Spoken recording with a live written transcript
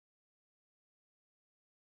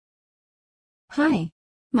Hi,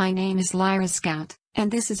 my name is Lyra Scout, and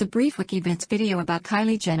this is a brief Wikivids video about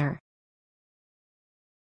Kylie Jenner.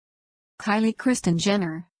 Kylie Kristen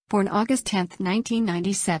Jenner, born August 10,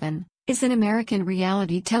 1997, is an American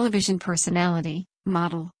reality television personality,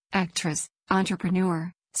 model, actress,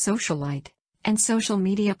 entrepreneur, socialite, and social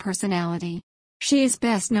media personality. She is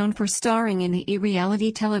best known for starring in the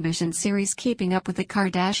reality television series Keeping Up with the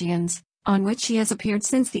Kardashians, on which she has appeared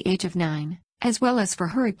since the age of 9. As well as for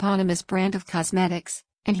her eponymous brand of cosmetics,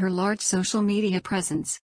 and her large social media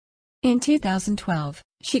presence. In 2012,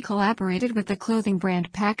 she collaborated with the clothing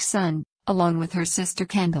brand PacSun, along with her sister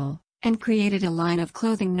Kendall, and created a line of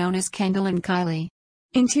clothing known as Kendall and Kylie.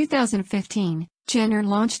 In 2015, Jenner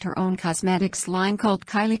launched her own cosmetics line called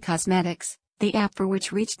Kylie Cosmetics, the app for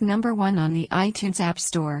which reached #1 on the iTunes App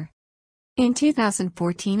Store. In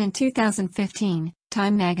 2014 and 2015,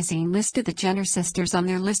 Time magazine listed the Jenner sisters on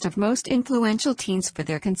their list of most influential teens for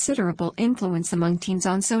their considerable influence among teens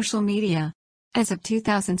on social media. As of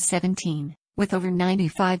 2017, with over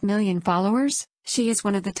 95 million followers, she is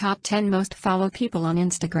one of the top 10 most followed people on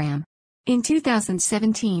Instagram. In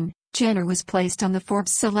 2017, Jenner was placed on the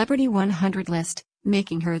Forbes Celebrity 100 list,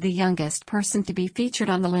 making her the youngest person to be featured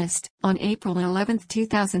on the list. On April 11,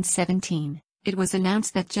 2017, it was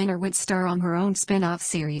announced that Jenner would star on her own spin-off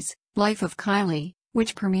series, Life of Kylie,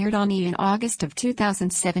 which premiered on E! In August of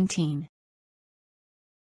 2017.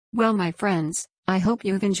 Well, my friends, I hope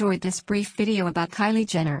you've enjoyed this brief video about Kylie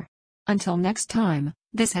Jenner. Until next time,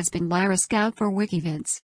 this has been Lyra Scout for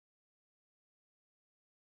Wikivids.